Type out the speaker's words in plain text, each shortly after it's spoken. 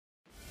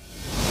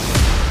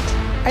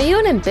Are you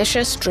an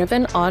ambitious,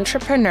 driven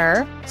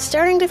entrepreneur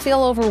starting to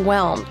feel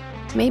overwhelmed,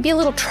 maybe a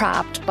little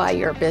trapped by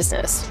your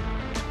business?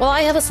 Well,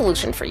 I have a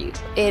solution for you.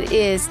 It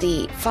is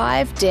the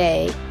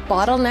 5-day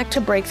Bottleneck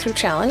to Breakthrough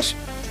Challenge,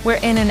 where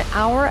in an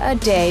hour a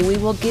day, we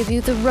will give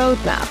you the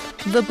roadmap,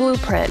 the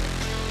blueprint,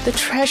 the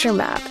treasure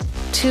map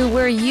to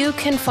where you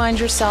can find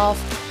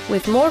yourself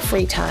with more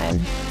free time,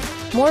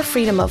 more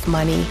freedom of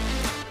money,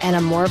 and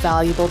a more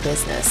valuable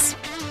business.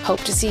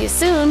 Hope to see you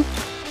soon.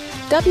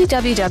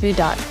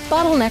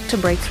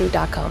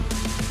 www.bottlenecktobreakthrough.com.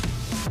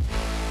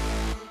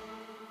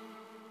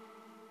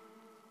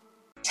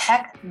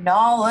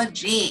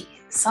 Technology.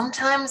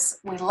 Sometimes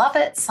we love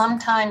it,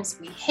 sometimes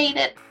we hate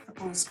it. The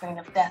blue screen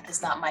of death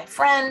is not my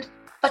friend.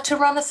 But to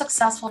run a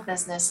successful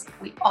business,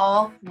 we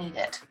all need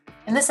it.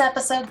 In this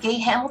episode, Gay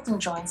Hamilton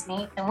joins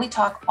me and we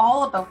talk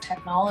all about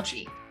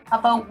technology,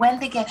 about when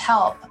to get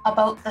help,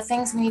 about the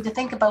things we need to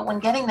think about when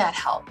getting that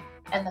help.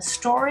 And the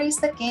stories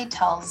that Gay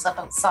tells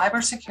about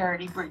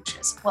cybersecurity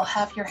breaches will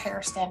have your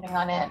hair standing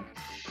on end.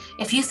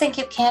 If you think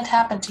it can't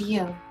happen to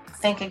you,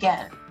 think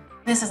again.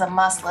 This is a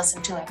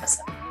must-listen to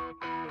episode.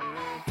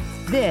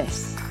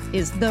 This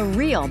is The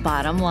Real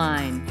Bottom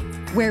Line,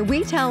 where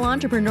we tell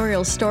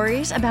entrepreneurial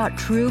stories about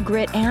true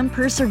grit and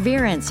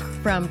perseverance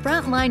from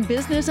frontline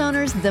business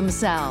owners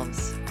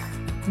themselves.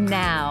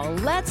 Now,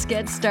 let's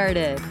get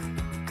started.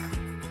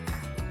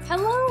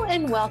 Hello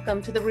and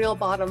welcome to The Real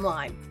Bottom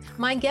Line.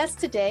 My guest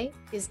today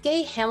is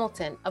Gay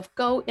Hamilton of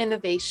Go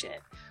Innovation.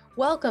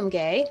 Welcome,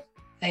 Gay.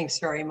 Thanks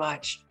very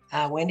much.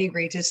 Wendy,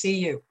 great to see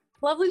you.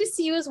 Lovely to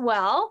see you as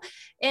well.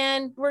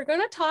 And we're going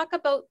to talk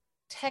about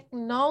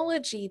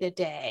technology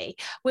today,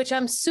 which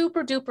I'm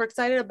super duper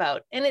excited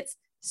about. And it's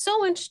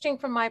so interesting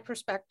from my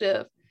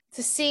perspective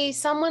to see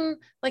someone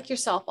like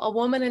yourself, a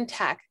woman in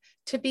tech,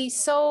 to be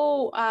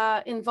so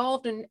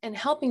involved in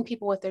helping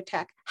people with their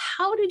tech.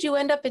 How did you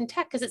end up in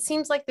tech? Because it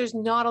seems like there's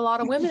not a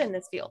lot of women in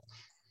this field.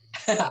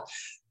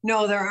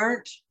 No, there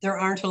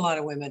aren't a lot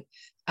of women.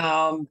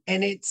 And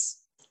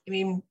it's,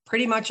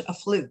 pretty much a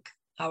fluke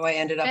how I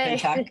ended up in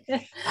tech.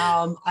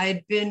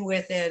 I'd been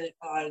with an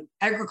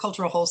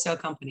agricultural wholesale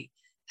company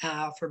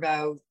for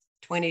about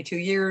 22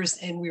 years,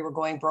 and we were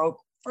going broke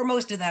for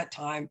most of that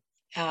time.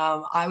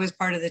 I was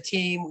part of the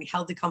team. We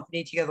held the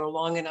company together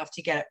long enough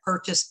to get it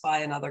purchased by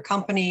another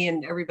company,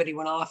 and everybody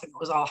went off and it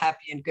was all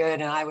happy and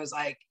good. And I was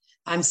like,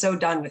 I'm so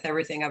done with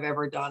everything I've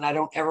ever done. I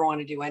don't ever want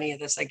to do any of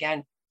this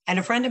again. And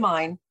a friend of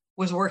mine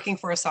was working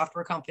for a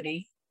software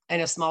company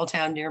in a small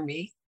town near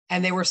me,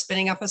 and they were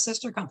spinning up a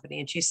sister company.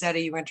 And she said, are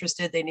you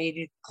interested? They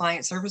needed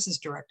client services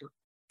director.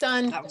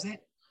 Done. That was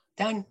it.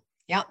 Done.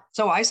 Yeah.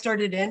 So I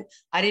started in,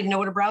 I didn't know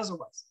what a browser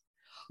was.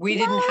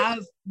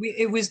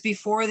 It was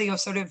before the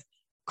sort of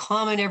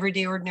common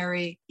everyday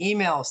ordinary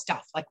email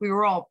stuff. Like we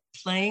were all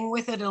playing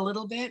with it a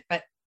little bit,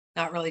 but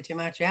not really too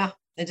much. Yeah.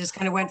 It just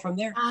kind of went from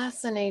there.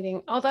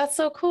 Fascinating. Oh, that's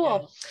so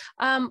cool.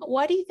 Yeah.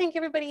 Why do you think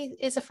everybody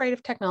is afraid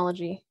of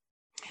technology?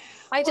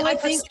 I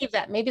perceive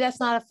that. Maybe that's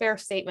not a fair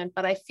statement,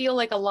 but I feel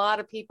like a lot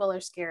of people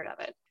are scared of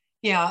it.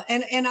 Yeah.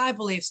 And I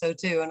believe so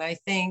too. And I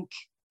think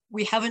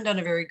we haven't done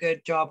a very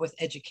good job with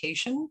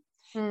education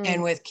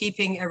and with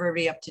keeping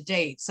everybody up to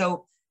date.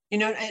 So,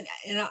 and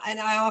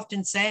I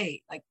often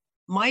say, like,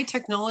 my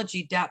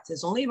technology depth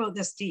is only about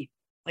this deep.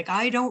 Like,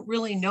 I don't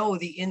really know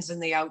the ins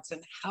and the outs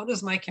and how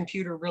does my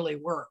computer really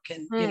work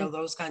and,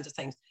 those kinds of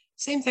things.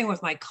 Same thing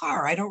with my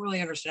car. I don't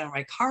really understand how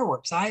my car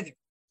works either.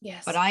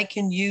 Yes. But I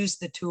can use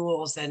the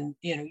tools and,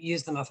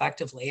 use them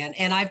effectively.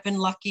 And I've been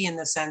lucky in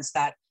the sense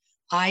that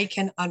I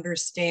can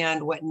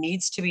understand what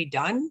needs to be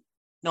done,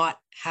 not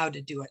how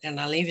to do it. And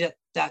I leave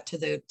that to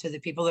the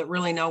people that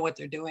really know what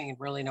they're doing and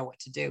really know what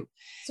to do.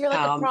 So you're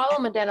like a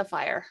problem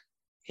identifier.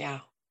 Yeah.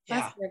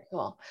 That's very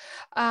cool.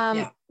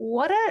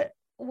 What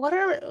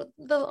are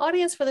the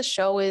audience for the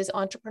show is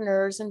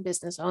entrepreneurs and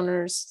business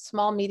owners,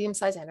 small,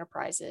 medium-sized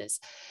enterprises.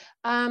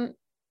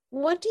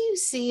 What do you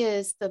see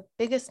as the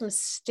biggest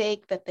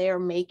mistake that they are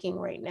making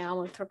right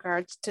now with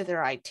regards to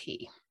their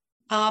IT?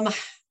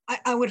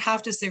 I would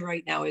have to say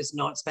right now is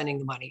not spending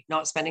the money,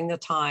 not spending the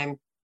time,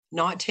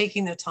 not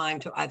taking the time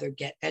to either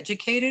get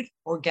educated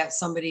or get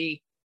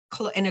somebody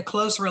in a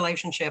close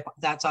relationship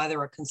that's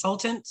either a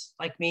consultant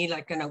like me,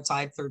 like an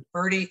outside third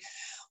party,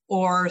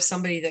 or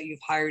somebody that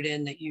you've hired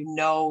in that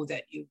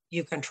that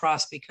you can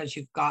trust because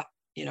you've got,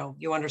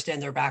 you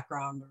understand their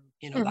background or,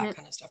 that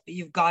kind of stuff. But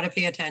you've got to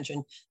pay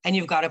attention and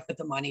you've got to put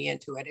the money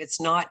into it.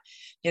 It's not,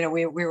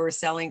 we were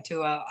selling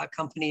to a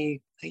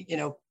company,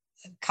 a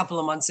couple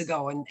of months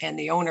ago, and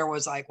the owner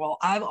was like, well,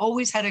 I've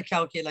always had a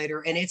calculator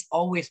and it's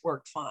always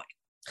worked fine.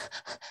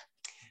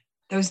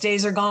 Those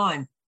days are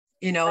gone.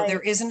 Right. There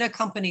isn't a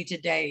company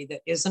today that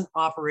isn't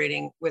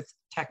operating with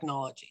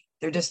technology.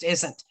 There just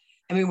isn't.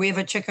 We have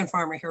a chicken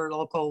farmer here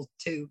local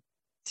to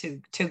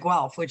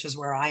Guelph, which is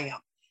where I am.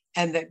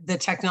 And the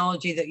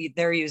technology that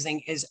they're using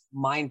is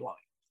mind-blowing.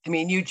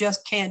 You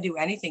just can't do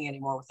anything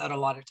anymore without a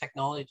lot of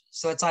technology.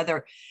 So it's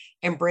either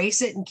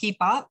embrace it and keep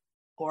up,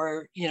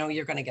 or,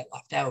 you're going to get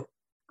left out.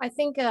 I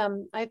think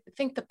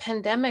the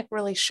pandemic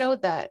really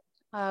showed that.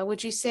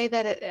 Would you say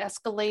that it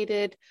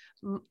escalated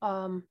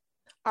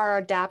our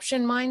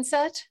adaption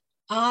mindset?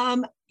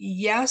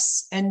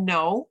 Yes and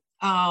no.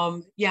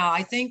 Yeah,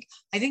 I think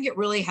it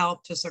really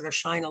helped to sort of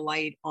shine a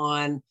light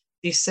on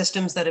these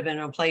systems that have been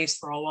in place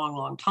for a long,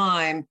 long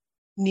time,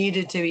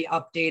 needed to be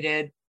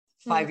updated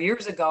 5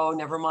 years ago,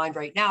 never mind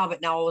right now,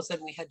 but now all of a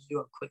sudden we had to do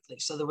it quickly.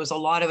 So there was a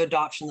lot of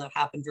adoption that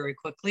happened very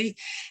quickly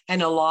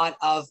and a lot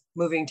of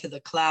moving to the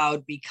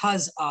cloud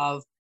because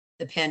of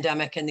the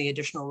pandemic and the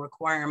additional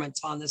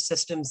requirements on the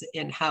systems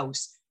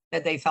in-house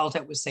that they felt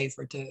it was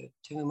safer to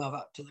move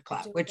up to the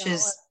cloud, which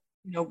is,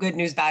 good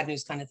news, bad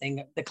news kind of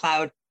thing. The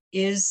cloud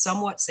is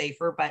somewhat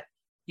safer, but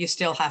you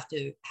still have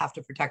to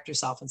protect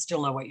yourself and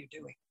still know what you're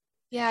doing.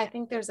 Yeah, I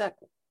think there's that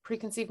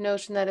preconceived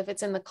notion that if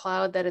it's in the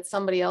cloud, that it's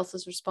somebody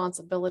else's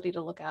responsibility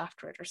to look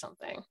after it or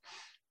something.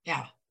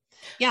 Yeah.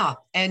 Yeah.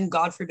 And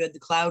God forbid the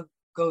cloud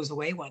goes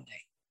away one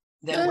day.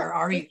 Then where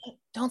are you?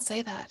 Don't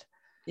say that.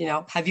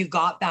 Have you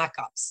got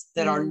backups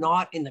that are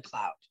not in the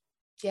cloud?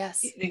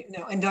 Yes.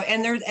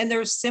 And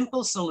there's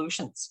simple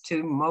solutions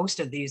to most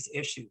of these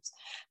issues.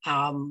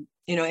 And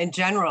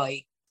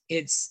generally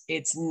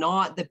it's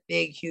not the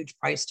big, huge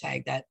price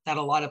tag that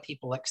a lot of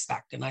people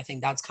expect. And I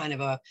think that's kind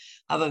of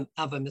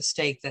a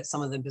mistake that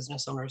some of the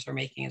business owners are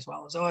making as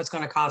well. As, it's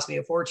going to cost me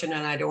a fortune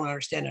and I don't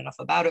understand enough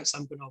about it, so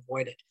I'm going to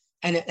avoid it.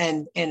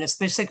 And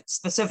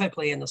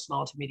specifically in the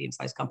small to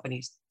medium-sized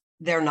companies,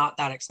 they're not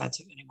that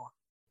expensive anymore.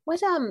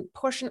 What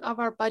portion of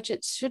our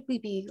budget should we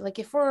be, like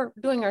if we're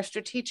doing our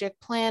strategic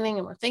planning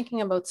and we're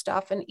thinking about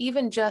stuff, and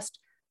even just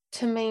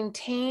to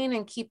maintain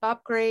and keep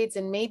upgrades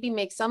and maybe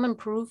make some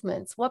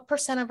improvements, what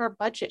percent of our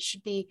budget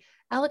should be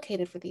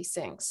allocated for these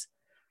things?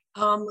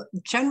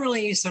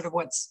 Generally, sort of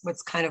what's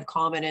kind of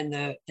common in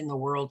the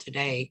world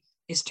today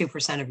is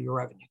 2% of your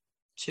revenue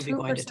should be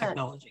going to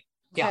technology.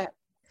 Okay.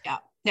 Yeah.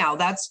 Now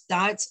that's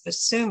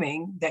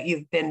assuming that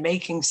you've been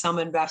making some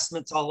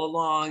investments all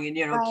along and,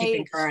 Right.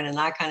 keeping current and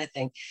that kind of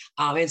thing.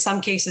 In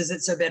some cases,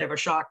 it's a bit of a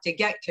shock to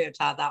get to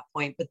that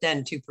point, but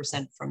then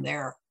 2% from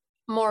there.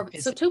 More.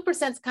 So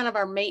 2% is kind of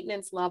our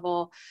maintenance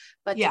level,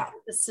 but yeah, to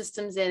put the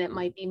systems in, it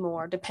might be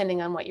more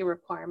depending on what your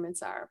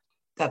requirements are.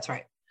 That's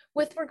right.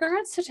 With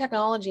regards to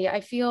technology,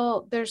 I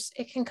feel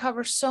it can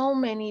cover so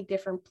many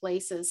different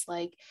places.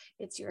 Like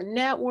it's your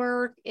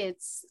network,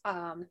 it's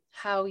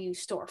how you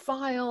store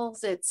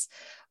files, it's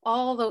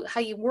how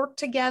you work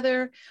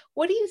together.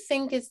 What do you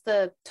think is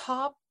the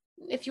top,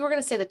 if you were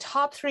going to say the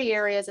top 3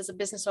 areas as a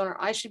business owner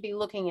I should be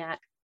looking at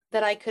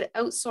that I could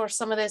outsource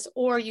some of this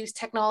or use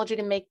technology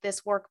to make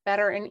this work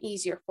better and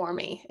easier for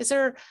me? Is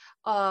there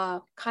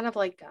kind of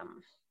like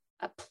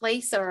a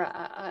place or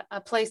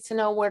a place to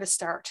know where to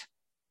start?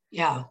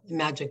 Yeah,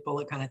 magic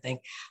bullet kind of thing.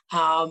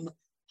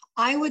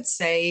 I would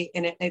say,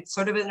 and it's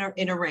sort of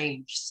in a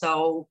range.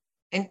 So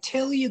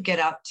until you get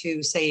up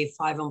to say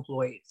 5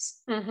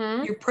 employees,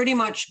 you're pretty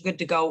much good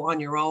to go on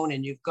your own.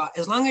 And you've got,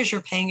 as long as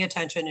you're paying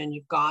attention and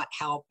you've got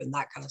help and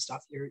that kind of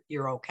stuff,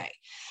 you're okay.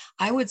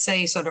 I would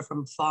say sort of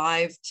from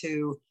 5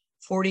 to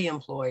 40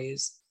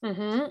 employees,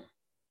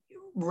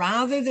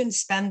 rather than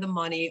spend the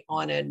money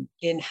on an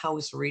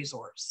in-house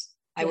resource,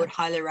 I would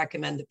highly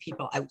recommend that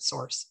people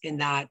outsource in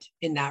that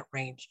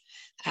range.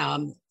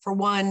 For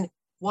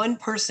one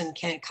person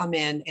can't come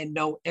in and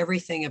know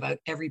everything about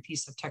every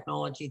piece of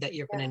technology that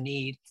you're going to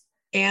need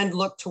and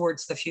look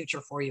towards the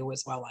future for you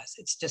as well as.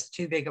 It's just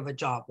too big of a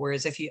job.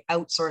 Whereas if you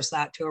outsource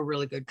that to a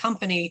really good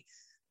company,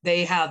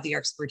 they have the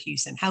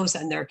expertise in-house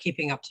and they're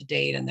keeping up to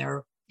date and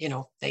they're,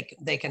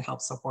 they can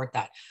help support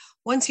that.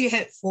 Once you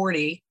hit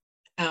 40,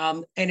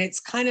 and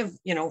it's kind of,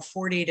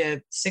 40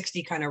 to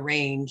 60 kind of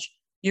range,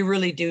 you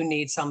really do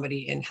need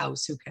somebody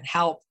in-house who can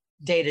help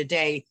day to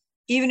day,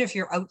 even if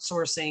you're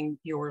outsourcing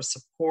your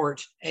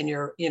support and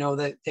your,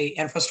 the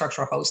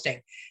infrastructure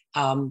hosting.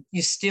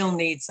 You still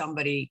need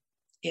somebody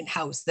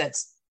in-house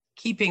that's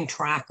keeping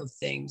track of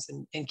things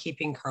and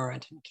keeping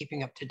current and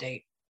keeping up to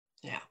date.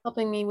 Yeah.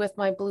 Helping me with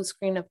my blue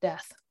screen of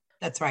death.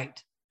 That's right.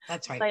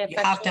 That's right. You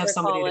have to have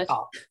somebody to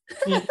call.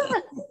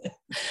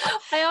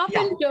 I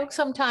often joke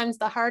sometimes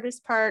the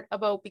hardest part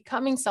about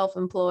becoming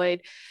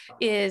self-employed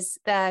is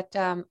that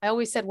I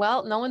always said,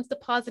 well, no one's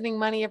depositing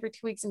money every 2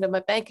 weeks into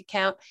my bank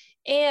account.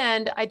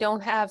 And I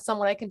don't have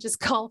someone I can just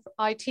call for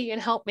IT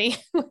and help me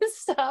with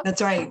stuff.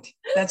 That's right.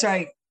 That's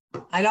right.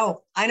 I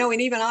know.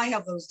 And even I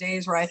have those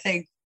days where I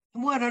think,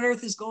 what on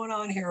earth is going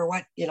on here?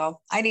 What,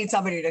 I need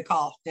somebody to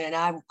call. And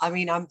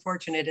I'm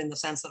fortunate in the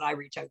sense that I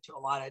reach out to a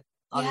lot of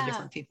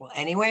different people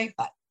anyway,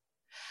 but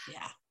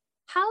yeah.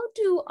 How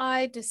do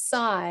I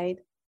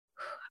decide,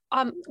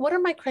 what are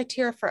my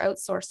criteria for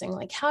outsourcing?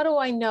 Like, how do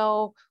I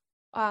know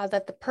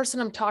that the person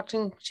I'm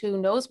talking to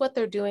knows what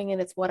they're doing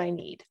and it's what I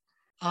need?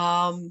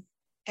 I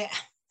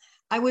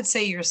would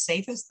say your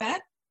safest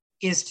bet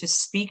is to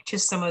speak to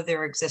some of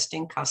their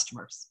existing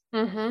customers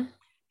and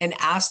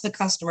ask the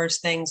customers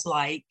things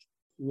like,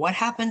 what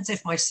happens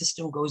if my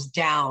system goes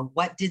down?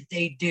 What did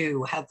they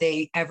do? Have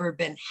they ever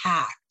been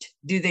hacked?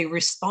 Do they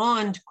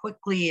respond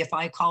quickly if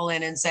I call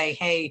in and say,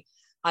 hey,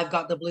 I've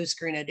got the blue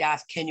screen of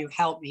death, can you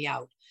help me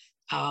out?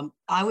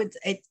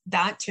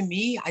 That to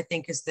me, I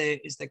think is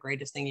the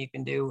greatest thing you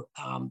can do,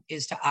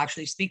 is to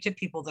actually speak to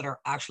people that are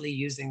actually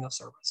using the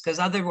service. Because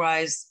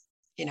otherwise,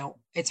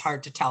 it's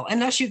hard to tell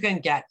unless you can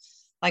get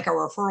like a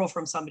referral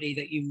from somebody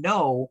that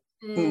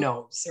who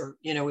knows, or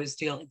is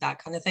dealing,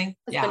 that kind of thing.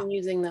 Has been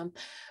using them.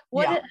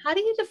 How do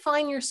you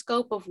define your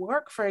scope of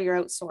work for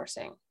your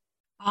outsourcing?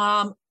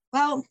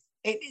 Well,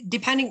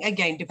 depending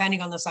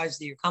on the size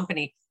of your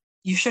company,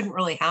 you shouldn't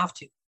really have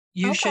to.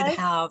 You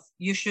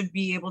should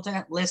be able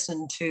to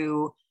listen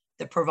to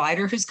the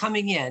provider who's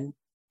coming in,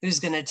 who's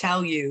going to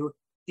tell you,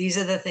 these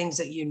are the things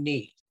that you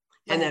need.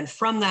 Right. And then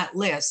from that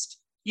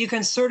list, you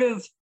can sort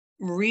of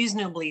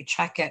reasonably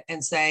check it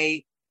and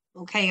say,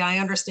 okay, I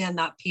understand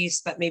that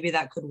piece, but maybe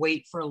that could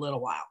wait for a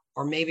little while,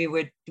 or maybe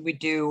we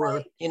do,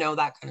 or,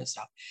 that kind of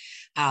stuff.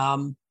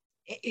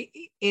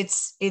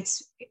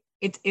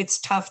 It's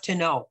tough to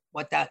know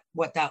what that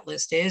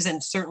list is.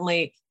 And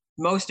certainly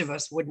most of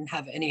us wouldn't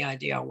have any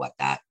idea what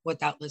that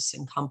list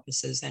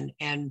encompasses.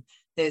 And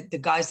the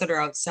guys that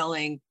are out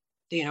selling,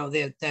 the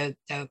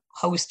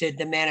hosted,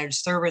 the managed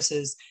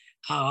services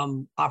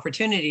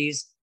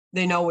opportunities,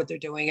 they know what they're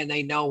doing, and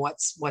they know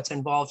what's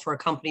involved for a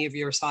company of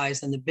your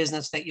size and the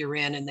business that you're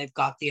in, and they've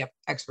got the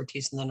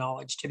expertise and the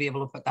knowledge to be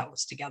able to put that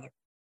list together.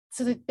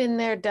 So they've been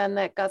there, done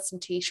that, got some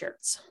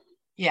t-shirts.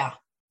 Yeah.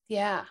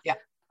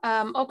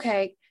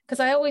 Okay, because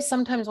I always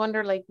sometimes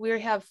wonder, like,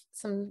 we have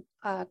some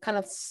kind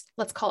of,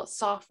 let's call it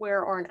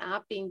software or an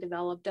app being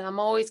developed, and I'm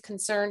always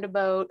concerned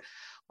about,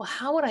 well,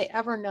 how would I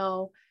ever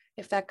know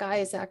if that guy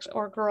is actually,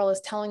 or girl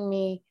is telling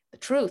me the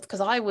truth? Because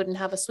I wouldn't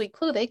have a sweet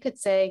clue. They could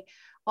say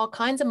all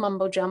kinds of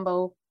mumbo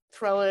jumbo,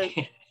 throw it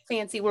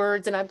fancy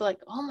words, and I'd be like,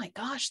 oh my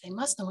gosh, they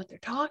must know what they're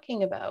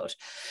talking about.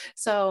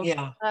 So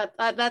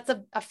that's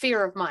a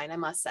fear of mine, I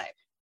must say.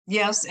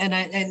 Yes,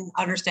 and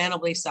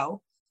understandably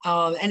so.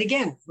 And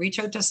again, reach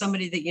out to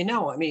somebody that you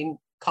know. I mean,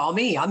 call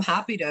me. I'm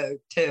happy to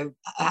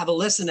have a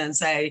listen and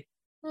say,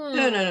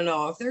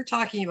 no. If they're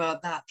talking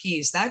about that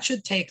piece, that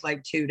should take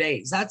like 2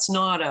 days. That's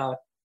not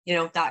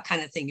that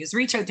kind of thing. Is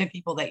reach out to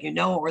people that you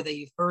know, or that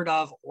you've heard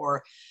of,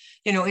 or,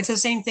 it's the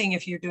same thing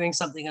if you're doing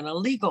something in a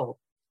legal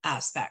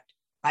aspect,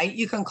 right?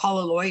 You can call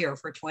a lawyer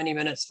for 20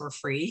 minutes for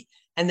free,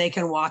 and they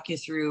can walk you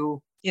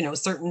through,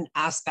 certain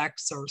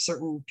aspects or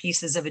certain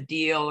pieces of a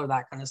deal or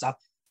that kind of stuff.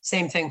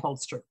 Same thing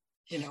holds true.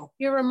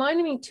 You're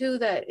reminding me too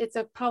that it's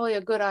probably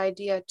a good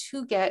idea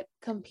to get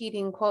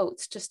competing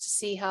quotes just to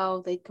see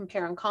how they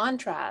compare and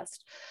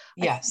contrast.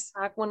 Yes.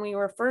 Back when we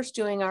were first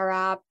doing our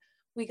app,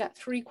 we got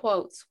 3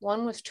 quotes.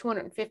 One was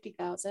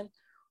 250,000,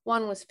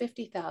 one was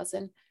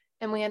 50,000,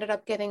 and we ended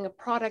up getting a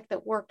product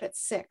that worked at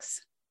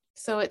 6.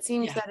 So it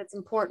seems that it's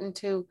important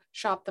to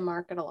shop the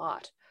market a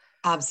lot.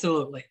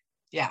 Absolutely.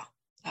 Yeah,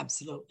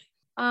 absolutely.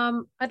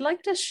 I'd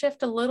like to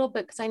shift a little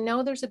bit, because I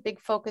know there's a big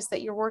focus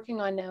that you're working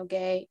on now,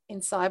 Gay, in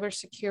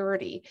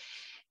cybersecurity.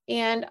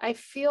 And I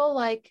feel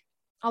like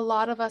a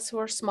lot of us who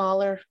are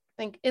smaller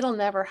think it'll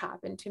never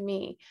happen to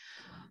me.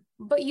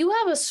 But you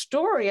have a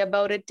story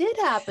about it did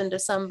happen to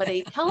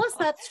somebody. Tell us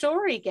that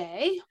story,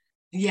 Gay.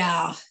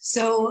 Yeah.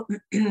 So,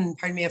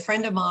 pardon me, a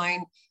friend of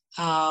mine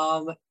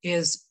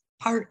is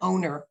part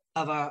owner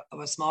of a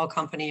small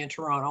company in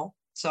Toronto.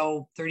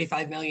 So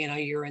 35 million a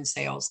year in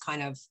sales,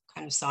 kind of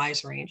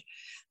size range.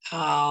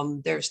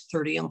 There's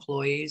 30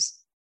 employees,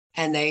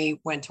 and they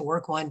went to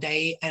work one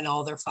day and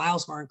all their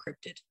files were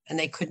encrypted and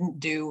they couldn't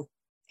do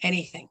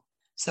anything.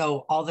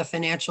 So all the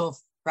financial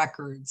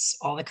records,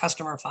 all the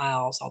customer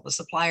files, all the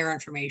supplier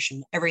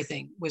information,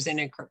 everything was in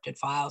encrypted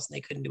files, and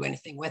they couldn't do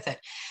anything with it.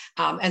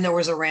 And there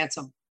was a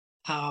ransom.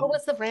 What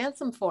was the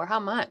ransom for? How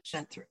much?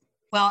 Sent through.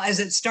 Well, as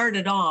it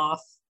started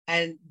off,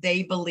 and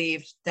they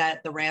believed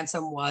that the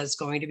ransom was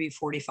going to be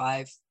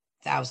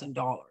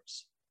 $45,000.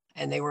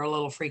 And they were a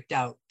little freaked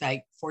out,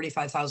 like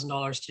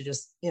 $45,000 to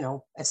just,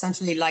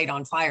 essentially light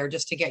on fire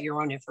just to get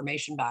your own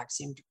information back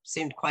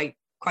seemed quite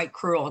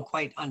cruel and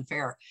quite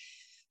unfair.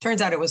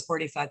 Turns out it was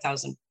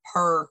 $45,000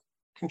 per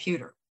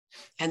computer,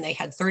 and they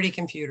had 30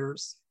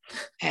 computers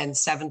and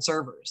 7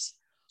 servers.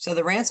 So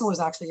the ransom was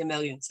actually $1.6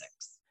 million.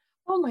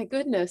 Oh my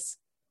goodness.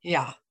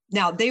 Yeah.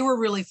 Now they were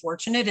really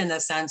fortunate in the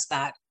sense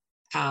that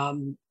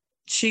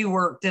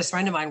this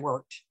friend of mine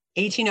worked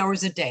 18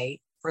 hours a day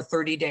for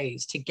 30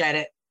 days to get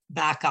it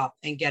back up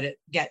and get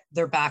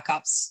their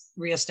backups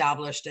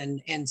reestablished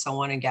and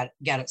so on, and get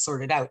it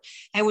sorted out,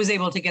 and was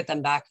able to get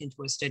them back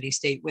into a steady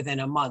state within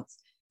a month.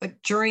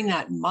 But during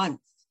that month,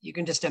 you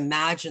can just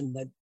imagine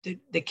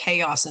the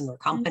chaos in their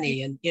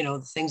company, and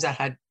the things that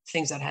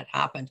had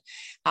happened.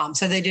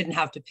 So they didn't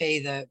have to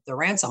pay the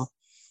ransom.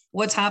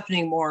 What's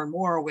happening more and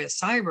more with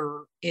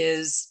cyber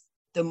is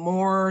the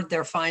more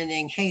they're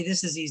finding, hey,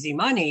 this is easy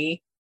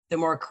money, the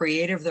more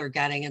creative they're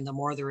getting and the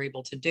more they're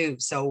able to do.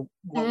 So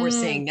what we're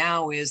seeing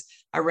now is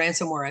a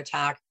ransomware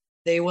attack.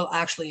 They will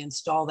actually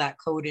install that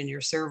code in your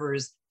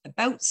servers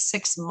about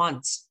 6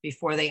 months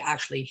before they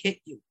actually hit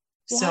you.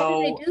 Why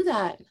do they do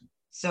that?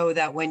 So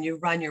that when you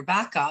run your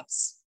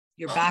backups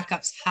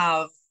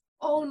have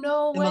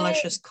the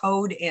malicious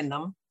code in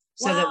them.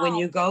 So that when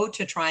you go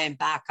to try and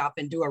back up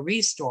and do a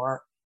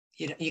restore,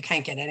 you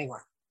can't get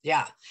anywhere.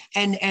 Yeah.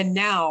 And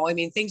now, I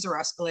mean, things are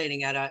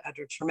escalating at a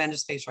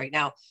tremendous pace right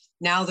now.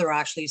 Now they're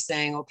actually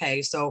saying,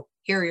 okay, so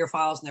here are your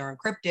files and they're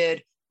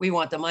encrypted. We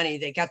want the money.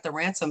 They get the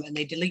ransom and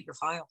they delete your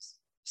files.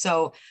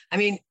 So, I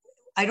mean,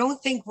 I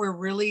don't think we're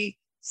really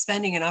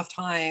spending enough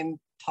time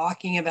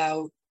talking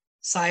about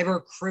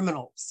cyber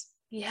criminals.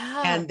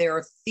 Yeah. And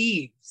they're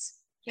thieves.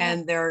 Yeah.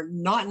 And they're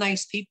not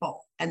nice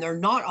people and they're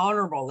not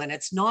honorable. And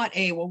it's not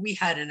well, we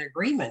had an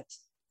agreement,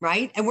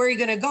 right? And where are you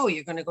going to go?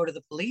 You're going to go to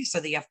the police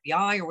or the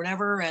FBI or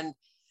whatever. And,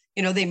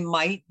 they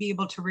might be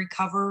able to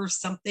recover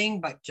something,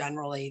 but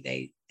generally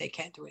they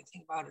can't do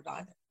anything about it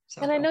either.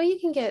 So, and I know you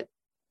can get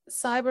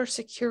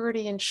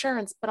cybersecurity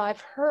insurance, but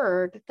I've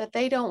heard that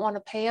they don't want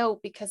to pay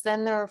out because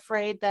then they're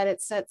afraid that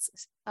it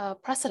sets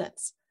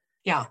precedents.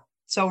 Yeah.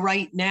 So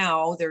right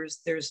now there's,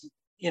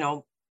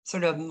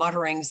 sort of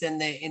mutterings in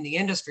the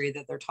industry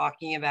that they're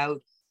talking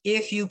about,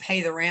 if you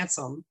pay the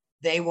ransom,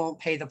 they won't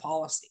pay the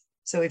policy.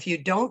 So if you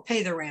don't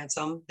pay the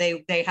ransom,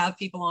 they have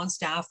people on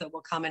staff that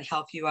will come and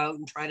help you out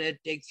and try to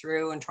dig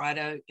through and try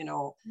to,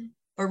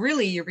 but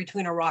really you're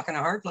between a rock and a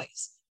hard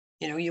place.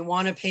 You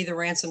want to pay the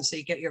ransom so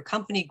you get your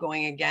company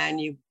going again.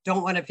 You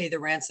don't want to pay the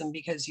ransom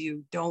because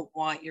you don't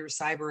want your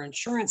cyber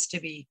insurance to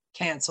be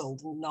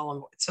canceled.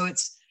 So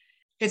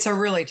it's a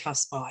really tough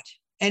spot.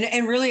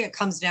 And really it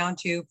comes down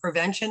to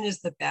prevention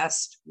is the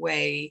best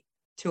way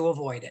to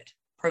avoid it.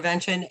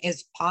 Prevention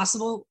is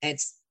possible.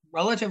 It's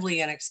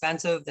relatively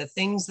inexpensive. The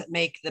things that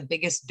make the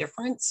biggest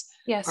difference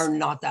are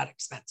not that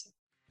expensive.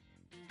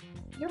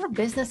 Your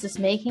business is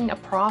making a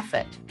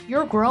profit.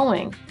 You're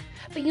growing,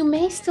 but you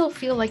may still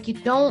feel like you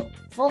don't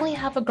fully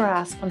have a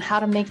grasp on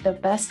how to make the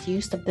best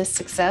use of this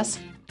success.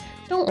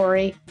 Don't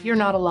worry, you're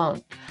not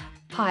alone.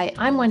 Hi,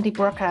 I'm Wendy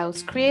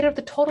Brookhouse, creator of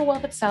the Total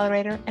Wealth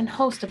Accelerator and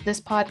host of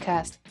this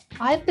podcast.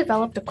 I've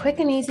developed a quick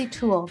and easy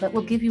tool that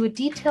will give you a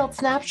detailed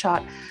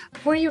snapshot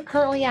of where you're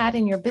currently at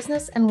in your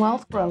business and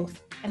wealth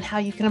growth and how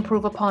you can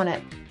improve upon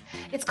it.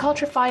 It's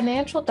called your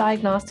Financial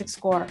Diagnostic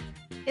Score.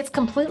 It's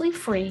completely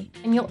free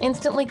and you'll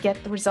instantly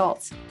get the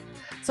results.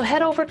 So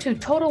head over to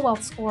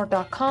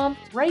TotalWealthScore.com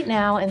right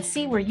now and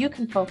see where you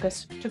can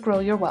focus to grow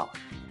your wealth.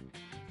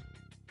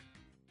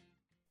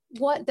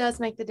 What does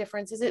make the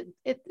difference?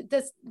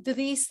 Do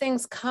these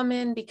things come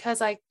in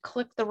because I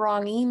clicked the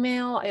wrong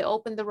email? I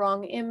opened the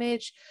wrong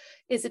image?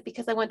 Is it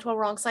because I went to a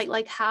wrong site?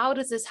 Like, how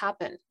does this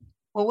happen?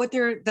 Well,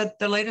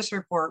 the latest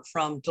report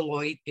from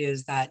Deloitte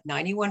is that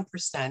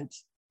 91%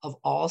 of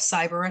all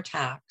cyber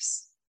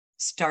attacks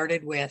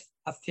started with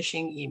a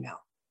phishing email,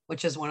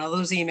 which is one of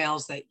those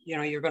emails that,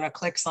 you're going to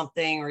click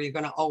something or you're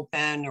going to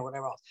open or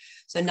whatever else.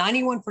 So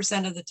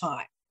 91% of the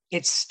time,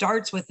 it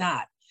starts with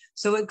that.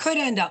 So it could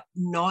end up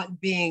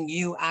not being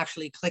you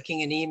actually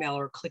clicking an email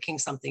or clicking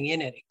something in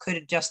it. It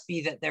could just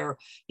be that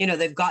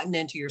they've gotten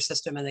into your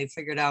system and they've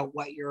figured out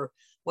what your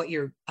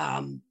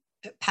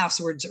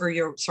passwords or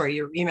your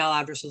email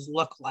addresses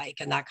look like,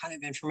 and that kind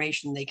of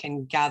information. They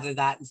can gather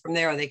that, and from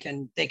there they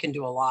can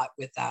do a lot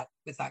with that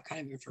kind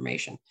of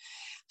information.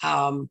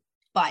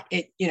 But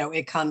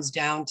it comes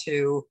down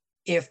to,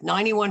 if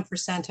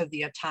 91% of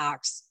the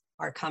attacks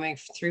are coming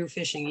through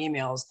phishing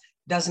emails,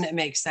 doesn't it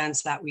make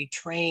sense that we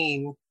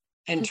train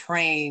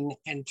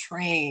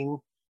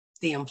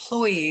the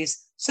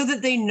employees so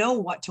that they know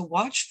what to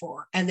watch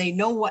for and they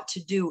know what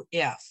to do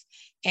if.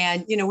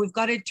 And, we've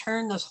got to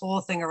turn this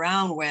whole thing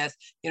around with,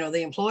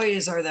 the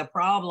employees are the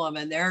problem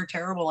and they're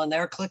terrible and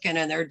they're clicking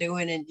and they're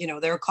doing, and,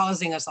 they're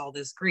causing us all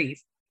this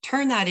grief.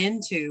 Turn that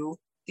into,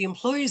 the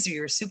employees are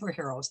your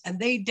superheroes and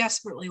they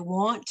desperately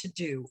want to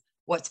do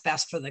what's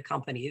best for the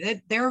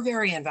company. They're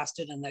very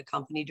invested in the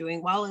company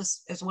doing well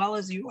as well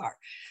as you are.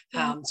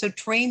 So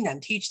train them,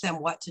 teach them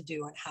what to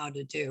do and how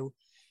to do,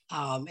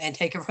 and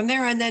take it from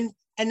there. And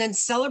then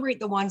celebrate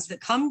the ones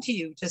that come to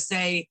you to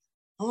say,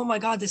 oh my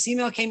God, this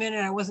email came in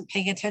and I wasn't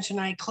paying attention.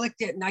 And I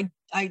clicked it, and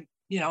I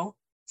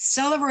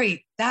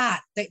celebrate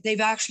that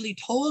they've actually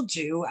told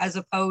you, as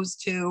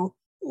opposed to,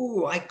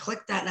 oh, I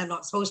clicked that and I'm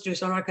not supposed to,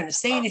 so I'm not going to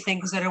say anything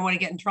because I don't want to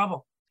get in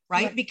trouble.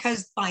 Right?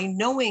 Because by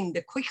knowing,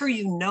 the quicker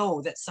you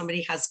know that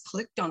somebody has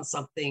clicked on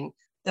something,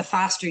 the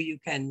faster you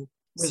can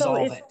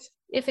resolve it.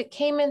 If it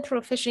came in through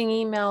a phishing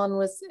email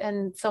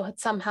and so it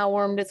somehow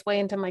wormed its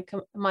way into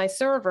my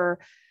server,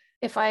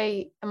 if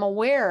I am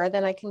aware,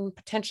 then I can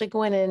potentially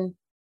go in and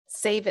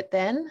save it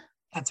then?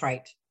 That's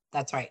right.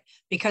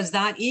 Because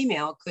that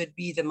email could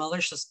be the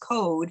malicious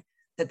code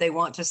that they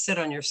want to sit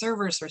on your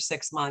servers for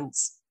 6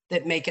 months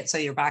that make it so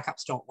your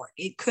backups don't work.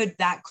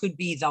 That could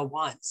be the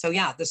one. So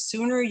yeah, the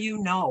sooner you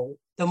know,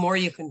 the more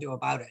you can do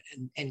about it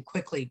and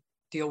quickly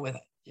deal with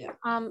it. Yeah.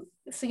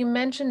 So you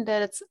mentioned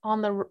that it's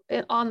on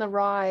the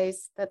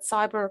rise, that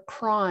cyber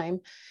crime,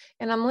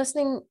 and I'm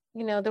listening.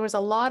 There was a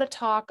lot of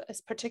talk,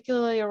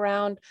 particularly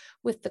around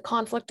with the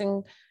conflict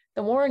and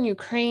the war in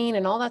Ukraine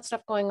and all that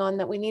stuff going on,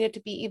 that we needed to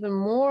be even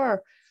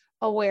more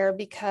aware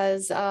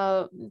because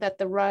that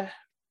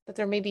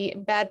there may be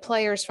bad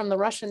players from the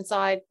Russian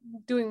side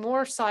doing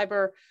more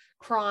cyber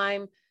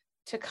crime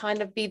to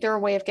kind of be their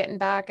way of getting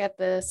back at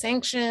the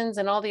sanctions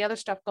and all the other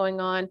stuff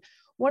going on.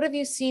 What have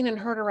you seen and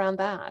heard around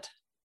that?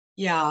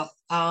 Yeah,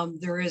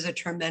 there is a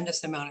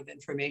tremendous amount of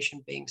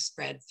information being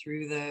spread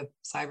through the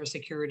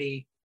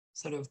cybersecurity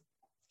sort of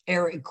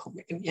area,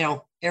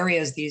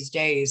 areas these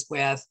days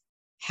with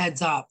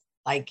heads up,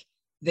 like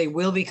they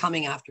will be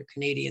coming after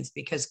Canadians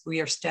because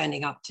we are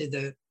standing up to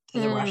the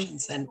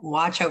Russians, and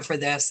watch out for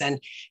this. And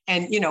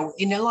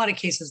in a lot of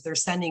cases, they're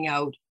sending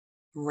out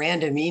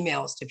random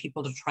emails to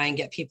people to try and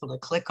get people to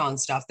click on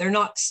stuff. They're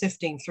not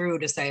sifting through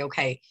to say,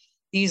 okay,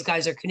 these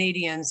guys are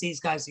Canadians, these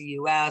guys are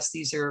US,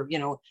 these are,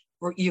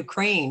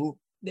 Ukraine.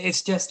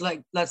 It's just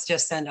like, let's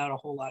just send out a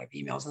whole lot of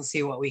emails and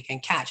see what we can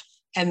catch.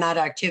 And that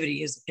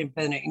activity has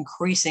been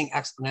increasing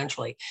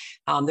exponentially.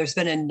 There's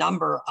been a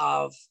number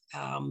of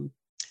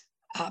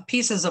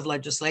pieces of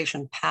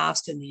legislation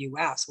passed in the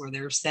US where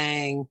they're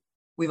saying,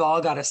 we've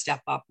all got to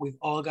step up. We've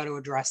all got to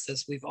address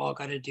this. We've all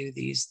got to do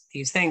these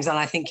things. And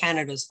I think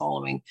Canada's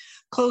following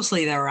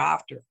closely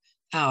thereafter.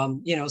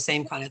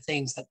 Same kind of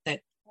things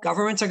that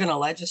governments are going to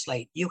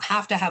legislate. You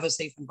have to have a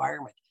safe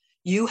environment.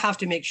 You have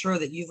to make sure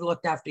that you've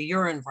looked after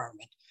your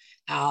environment.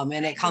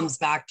 And it comes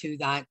back to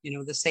that,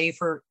 the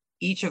safer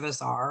each of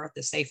us are,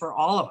 the safer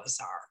all of us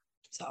are.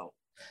 So,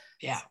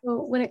 yeah.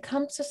 So when it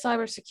comes to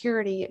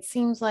cybersecurity, it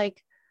seems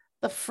like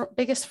the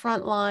biggest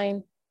front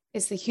line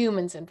is the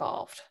humans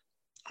involved.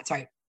 That's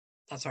right.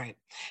 That's right.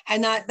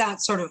 And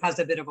that sort of has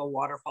a bit of a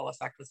waterfall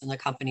effect within the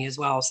company as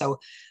well. So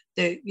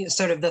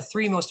the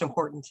three most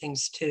important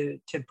things to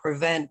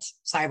prevent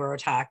cyber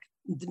attack,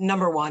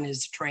 number one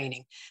is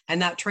training. And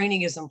that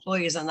training is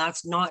employees. And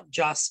that's not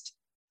just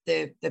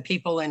the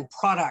people in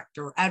product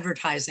or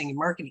advertising and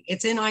marketing.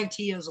 It's in IT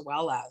as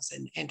well as,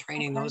 and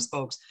training those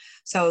folks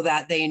so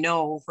that they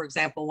know, for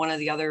example, one of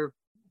the other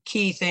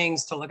key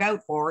things to look out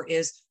for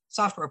is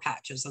software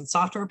patches, and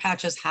software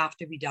patches have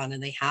to be done,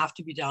 and they have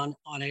to be done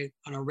on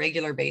a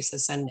regular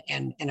basis and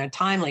in a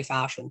timely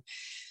fashion.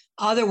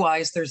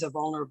 Otherwise, there's a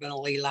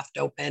vulnerability left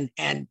open,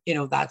 and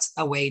that's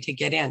a way to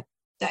get in.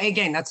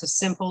 Again, that's a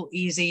simple,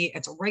 easy,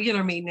 it's a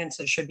regular maintenance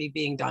that should be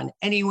being done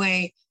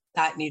anyway.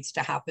 That needs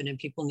to happen, and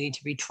people need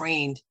to be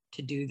trained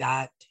to do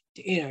that,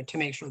 to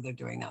make sure they're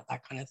doing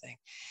that kind of thing.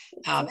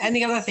 And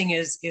the other thing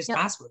is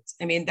passwords.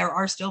 I mean, there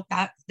are still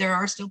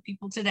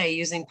people today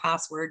using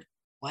password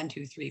 1,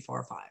 2, 3,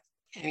 4, 5.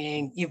 I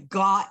mean, you've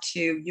got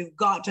to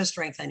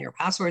strengthen your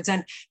passwords,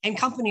 and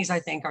companies, I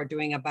think, are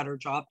doing a better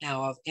job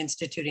now of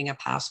instituting a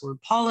password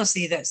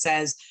policy that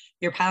says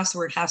your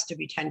password has to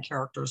be 10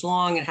 characters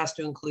long. It has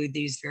to include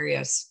these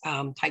various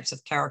types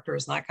of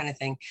characters and that kind of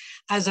thing,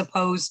 as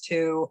opposed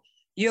to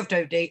you have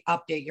to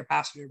update your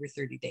password every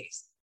 30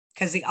 days,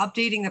 because the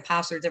updating the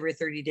passwords every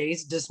 30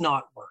 days does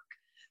not work.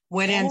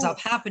 What ends up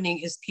happening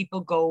is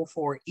people go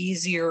for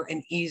easier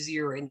and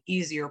easier and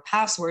easier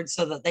passwords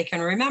so that they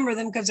can remember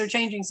them because they're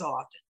changing so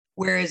often.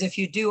 Whereas if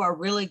you do a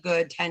really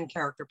good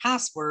 10-character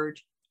password,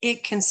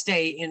 it can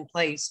stay in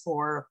place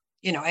for,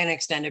 an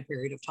extended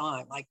period of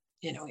time. Like,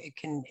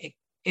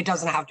 it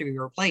doesn't have to be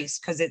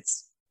replaced because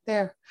it's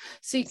there.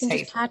 So you can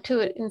safer. Just tattoo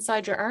it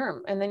inside your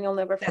arm and then you'll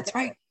never forget. That's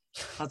right.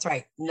 That's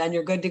right. And then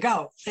you're good to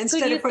go.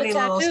 Instead of putting a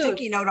little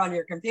sticky note on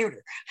your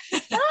computer.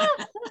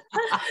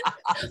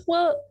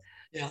 Well,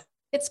 yeah.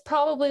 It's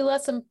probably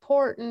less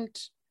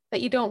important that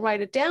you don't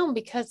write it down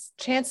because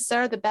chances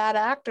are the bad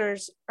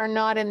actors are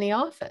not in the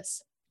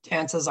office.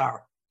 Chances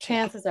are.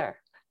 Chances are.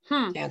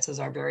 Chances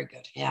are very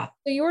good. Yeah.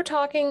 So you were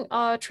talking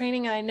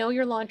training, and I know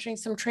you're launching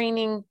some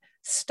training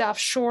stuff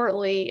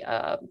shortly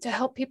to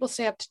help people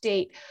stay up to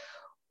date.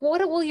 What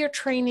will your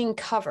training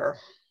cover?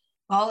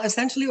 Well,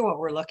 essentially what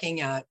we're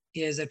looking at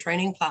is a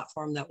training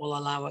platform that will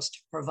allow us to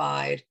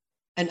provide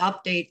an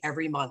update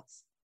every month.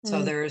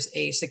 So there's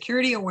a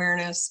security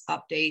awareness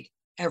update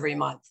every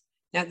month.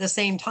 Now, at the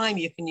same time,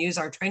 you can use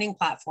our training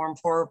platform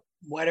for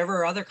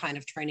whatever other kind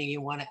of training you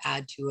want to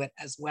add to it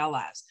as well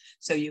as.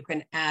 So you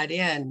can add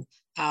in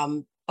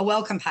a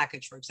welcome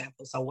package, for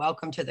example. So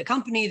welcome to the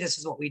company. This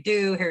is what we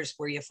do. Here's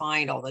where you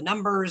find all the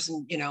numbers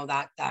and,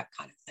 that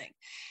kind of thing.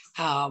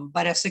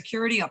 But a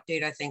security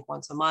update, I think,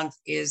 once a month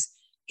is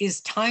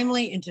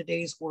timely in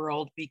today's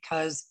world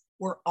because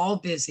we're all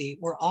busy.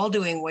 We're all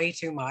doing way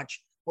too much.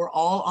 We're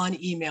all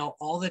on email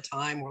all the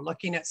time. We're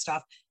looking at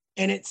stuff,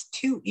 and it's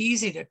too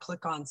easy to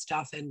click on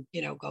stuff and,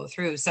 go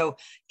through. So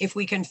if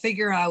we can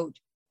figure out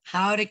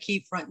how to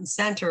keep front and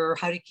center,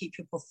 how to keep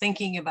people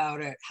thinking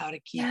about it, how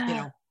to keep,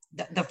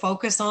 the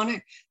focus on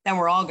it, then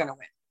we're all going to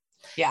win.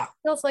 Yeah. It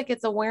feels like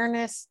it's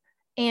awareness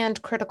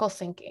and critical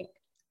thinking.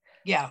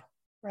 Yeah.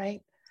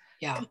 Right.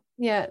 Yeah.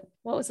 Yeah.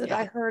 What was it? Yeah.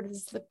 I heard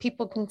is that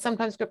people can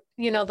sometimes go,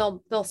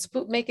 they'll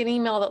make an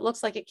email that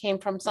looks like it came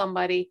from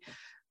somebody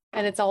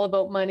and it's all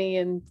about money.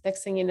 And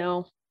next thing you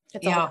know,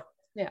 it's all.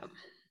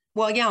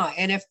 Well, yeah.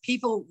 And if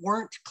people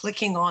weren't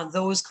clicking on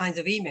those kinds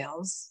of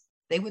emails,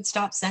 they would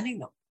stop sending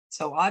them.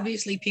 So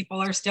obviously people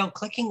are still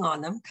clicking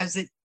on them because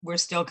we're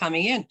still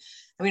coming in.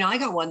 I mean, I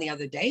got one the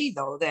other day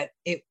though, that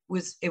it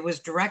was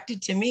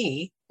directed to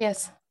me.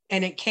 Yes.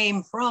 And it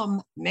came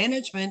from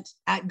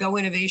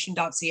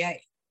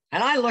management@goinnovation.ca.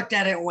 And I looked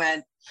at it and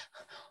went,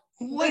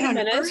 what on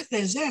earth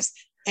is this?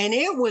 And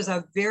it was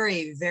a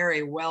very,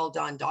 very well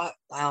done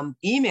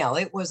email.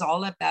 It was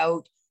all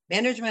about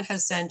management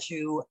has sent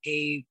you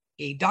a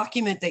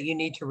document that you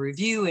need to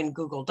review in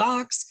Google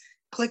Docs.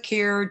 Click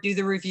here, do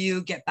the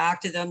review, get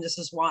back to them. This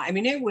is why. I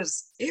mean, it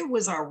was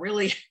a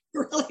really,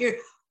 really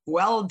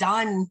well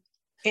done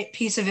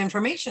piece of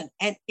information.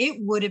 And it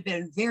would have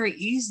been very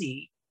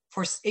easy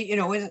for,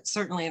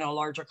 certainly in a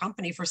larger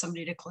company, for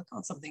somebody to click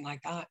on something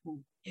like that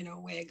and,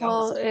 away it goes.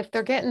 Well, if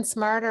they're getting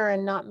smarter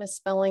and not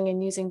misspelling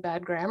and using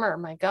bad grammar,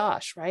 my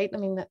gosh, right? I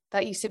mean,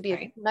 that used to be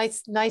a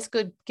nice,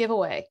 good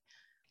giveaway.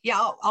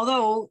 Yeah,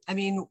 although, I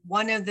mean,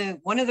 one of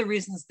the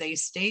reasons they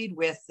stayed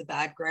with the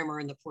bad grammar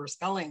and the poor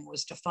spelling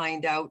was to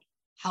find out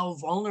how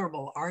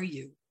vulnerable are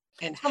you,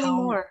 and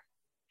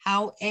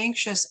how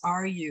anxious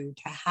are you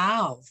to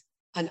have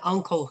an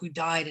uncle who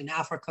died in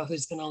Africa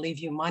who's going to leave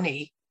you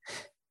money.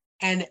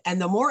 And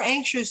the more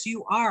anxious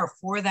you are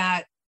for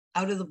that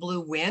out of the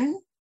blue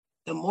win,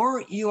 the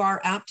more you are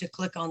apt to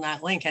click on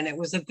that link. And it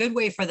was a good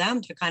way for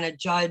them to kind of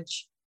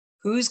judge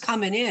who's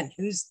coming in,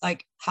 who's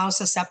like, how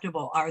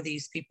susceptible are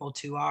these people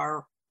to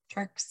our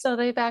tricks? So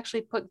they've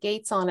actually put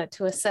gates on it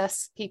to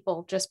assess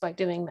people just by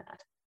doing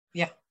that.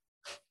 Yeah.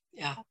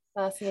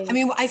 I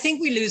mean, I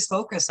think we lose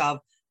focus of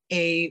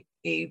a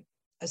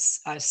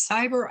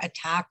cyber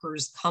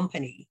attacker's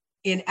company,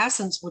 in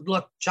essence, would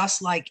look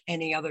just like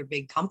any other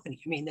big company.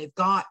 I mean, they've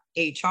got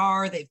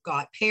HR, they've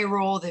got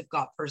payroll, they've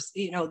got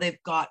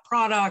they've got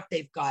product,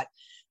 they've got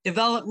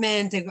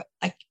development.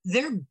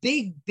 They're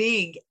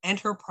big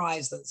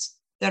enterprises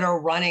that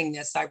are running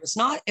this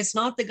cyber. It's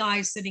not the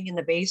guys sitting in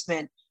the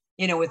basement,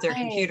 with their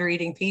computer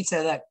eating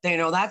pizza. That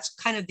that's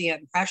kind of the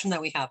impression that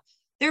we have.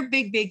 They're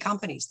big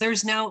companies.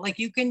 There's now, like,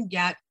 you can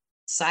get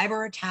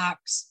cyber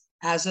attacks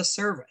as a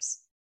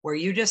service, where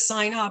you just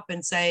sign up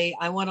and say,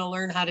 I want to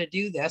learn how to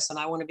do this, and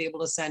I want to be able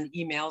to send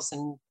emails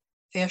and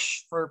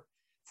fish for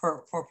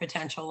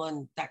potential,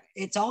 and that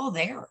it's all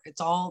there.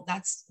 It's all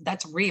that's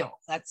real.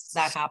 That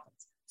happens.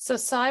 So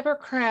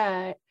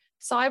cybercrime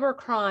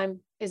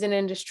is an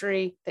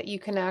industry that you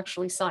can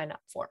actually sign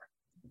up for.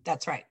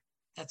 That's right.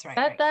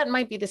 That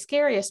might be the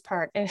scariest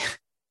part.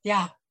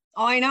 Yeah.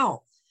 Oh, I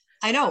know.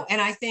 And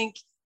I think,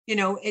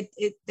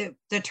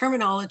 the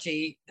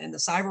terminology in the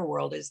cyber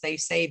world is, they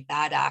say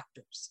bad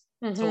actors.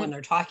 Mm-hmm. So when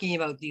they're talking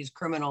about these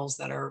criminals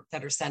that are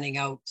sending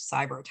out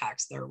cyber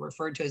attacks, they're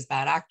referred to as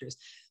bad actors,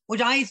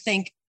 which I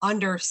think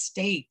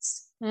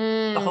understates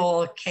the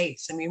whole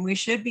case. I mean, we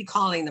should be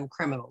calling them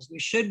criminals. We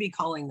should be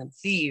calling them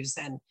thieves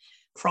and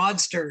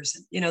fraudsters,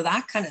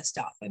 that kind of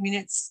stuff. I mean,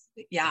 it's,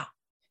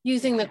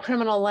 using the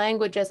criminal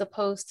language as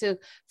opposed to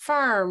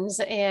firms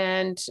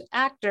and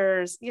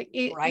actors.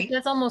 It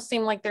does almost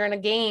seem like they're in a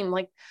game,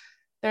 like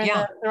they're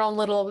in their own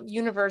little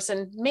universe,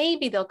 and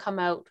maybe they'll come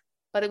out,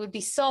 but it would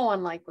be so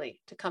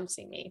unlikely to come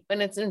see me. But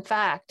it's, in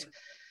fact,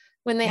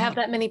 when they have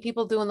that many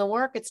people doing the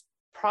work, it's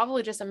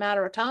probably just a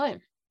matter of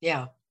time.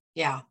 Yeah.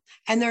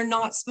 And they're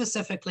not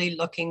specifically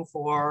looking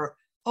for,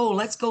 oh,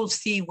 let's go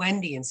see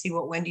Wendy and see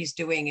what Wendy's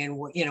doing and,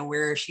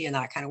 where is she in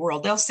that kind of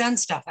world. They'll send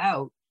stuff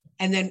out.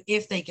 And then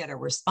if they get a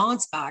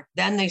response back,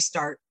 then they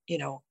start,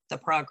 the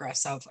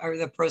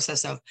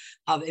process of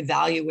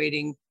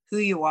evaluating who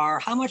you are,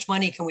 how much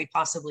money can we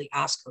possibly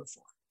ask her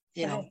for?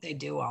 They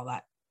do all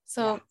that.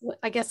 So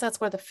I guess that's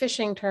where the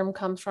fishing term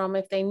comes from.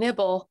 If they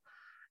nibble,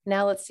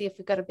 now let's see if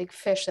we've got a big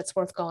fish that's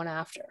worth going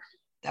after.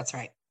 That's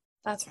right.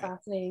 That's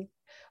fascinating.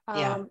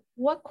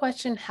 What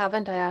question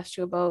haven't I asked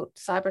you about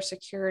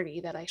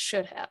cybersecurity that I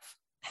should have,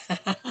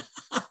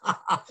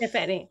 if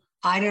any?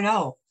 I don't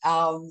know.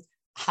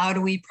 How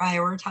do we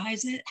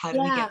prioritize it? How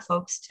do we get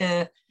folks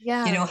to,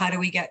 how do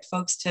we get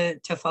folks to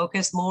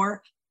focus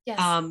more? Yes.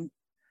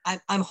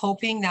 I'm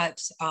hoping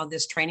that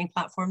this training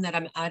platform that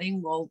I'm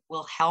adding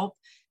will help.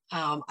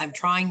 I'm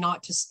trying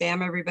not to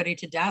spam everybody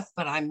to death,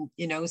 but I'm,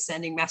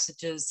 sending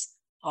messages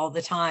all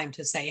the time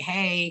to say,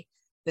 hey,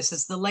 this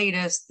is the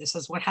latest, this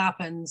is what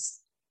happens,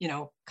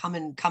 come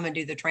and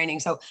do the training.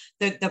 So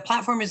the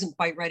platform isn't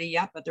quite ready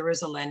yet, but there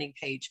is a landing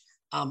page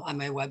on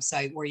my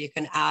website where you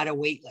can add a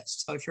wait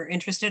list. So if you're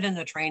interested in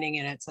the training,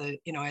 and it's a,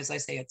 as I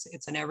say,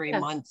 it's an every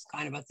month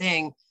kind of a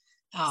thing,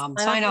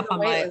 sign up on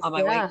my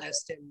wait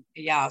list. And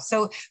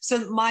so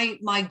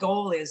my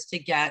goal is to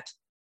get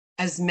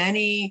as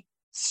many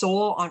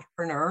sole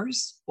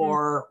entrepreneurs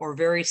or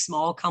very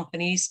small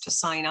companies to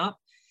sign up,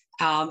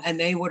 and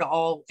they would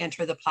all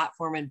enter the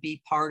platform and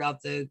be part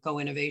of the Go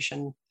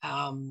Innovation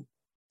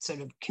sort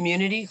of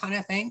community kind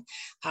of thing.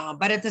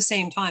 But at the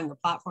same time, the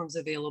platform's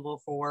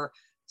available for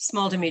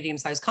small to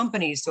medium-sized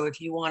companies. So if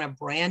you want to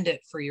brand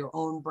it for your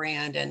own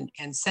brand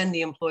and send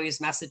the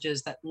employees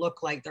messages that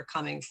look like they're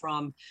coming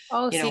from,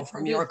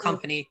 from your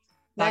company,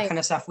 that kind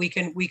of stuff, we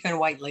can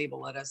white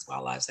label it, as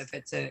well as if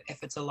it's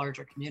a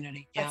larger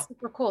community. That's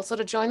super cool. So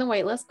to join the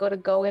waitlist, go to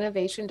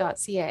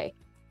goinnovation.ca.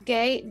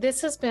 Gay,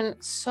 this has been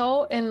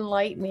so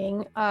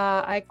enlightening.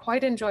 I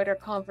quite enjoyed our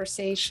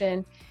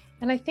conversation.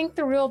 And I think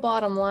the real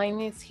bottom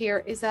line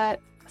is that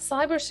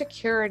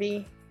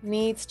cybersecurity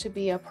needs to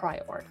be a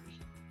priority.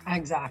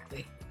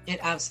 Exactly. It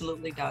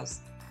absolutely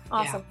does.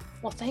 Awesome.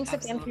 Well, thanks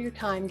again for your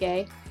time,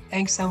 Gay.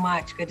 Thanks so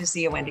much. Good to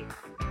see you, Wendy.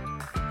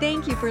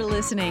 Thank you for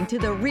listening to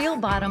The Real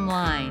Bottom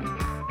Line.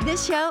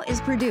 This show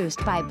is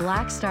produced by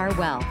Black Star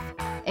Wealth.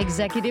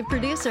 Executive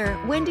producer,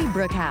 Wendy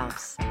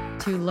Brookhouse.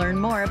 To learn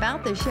more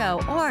about the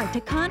show or to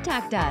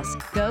contact us,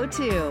 go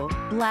to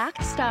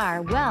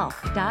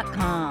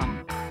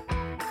blackstarwealth.com.